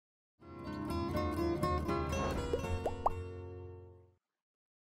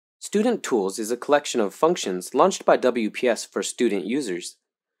Student Tools is a collection of functions launched by WPS for student users.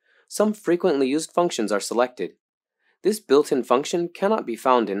 Some frequently used functions are selected. This built-in function cannot be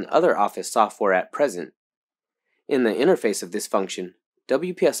found in other Office software at present. In the interface of this function,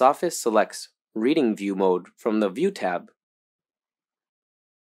 WPS Office selects Reading View Mode from the View tab.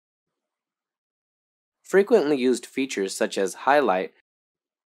 Frequently used features such as highlight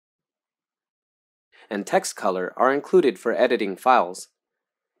and text color are included for editing files.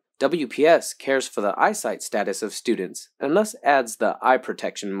 WPS cares for the eyesight status of students and thus adds the eye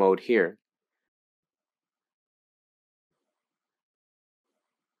protection mode here.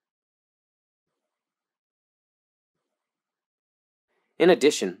 In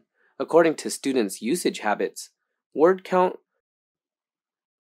addition, according to students' usage habits, word count,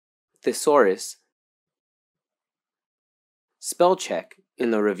 thesaurus, spell check in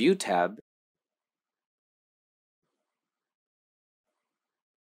the Review tab,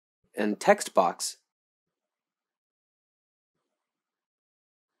 and text box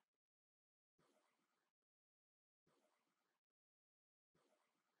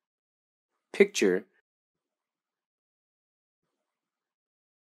picture,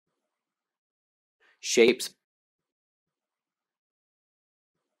 shapes,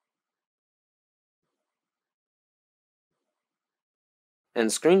 and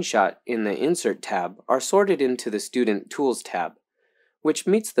screenshot in the Insert tab are sorted into the Student Tools tab, which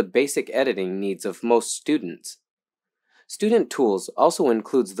meets the basic editing needs of most students. Student Tools also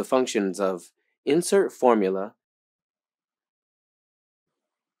includes the functions of Insert Formula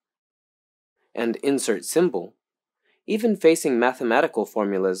and Insert Symbol. Even facing mathematical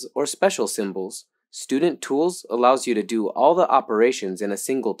formulas or special symbols, Student Tools allows you to do all the operations in a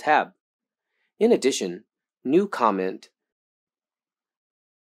single tab. In addition, New Comment,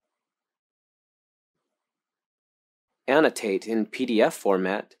 Annotate in PDF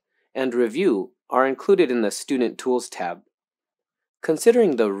format, and Review are included in the Student Tools tab.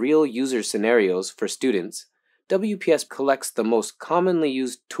 Considering the real user scenarios for students, WPS collects the most commonly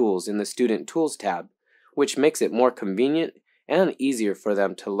used tools in the Student Tools tab, which makes it more convenient and easier for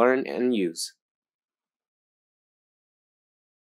them to learn and use.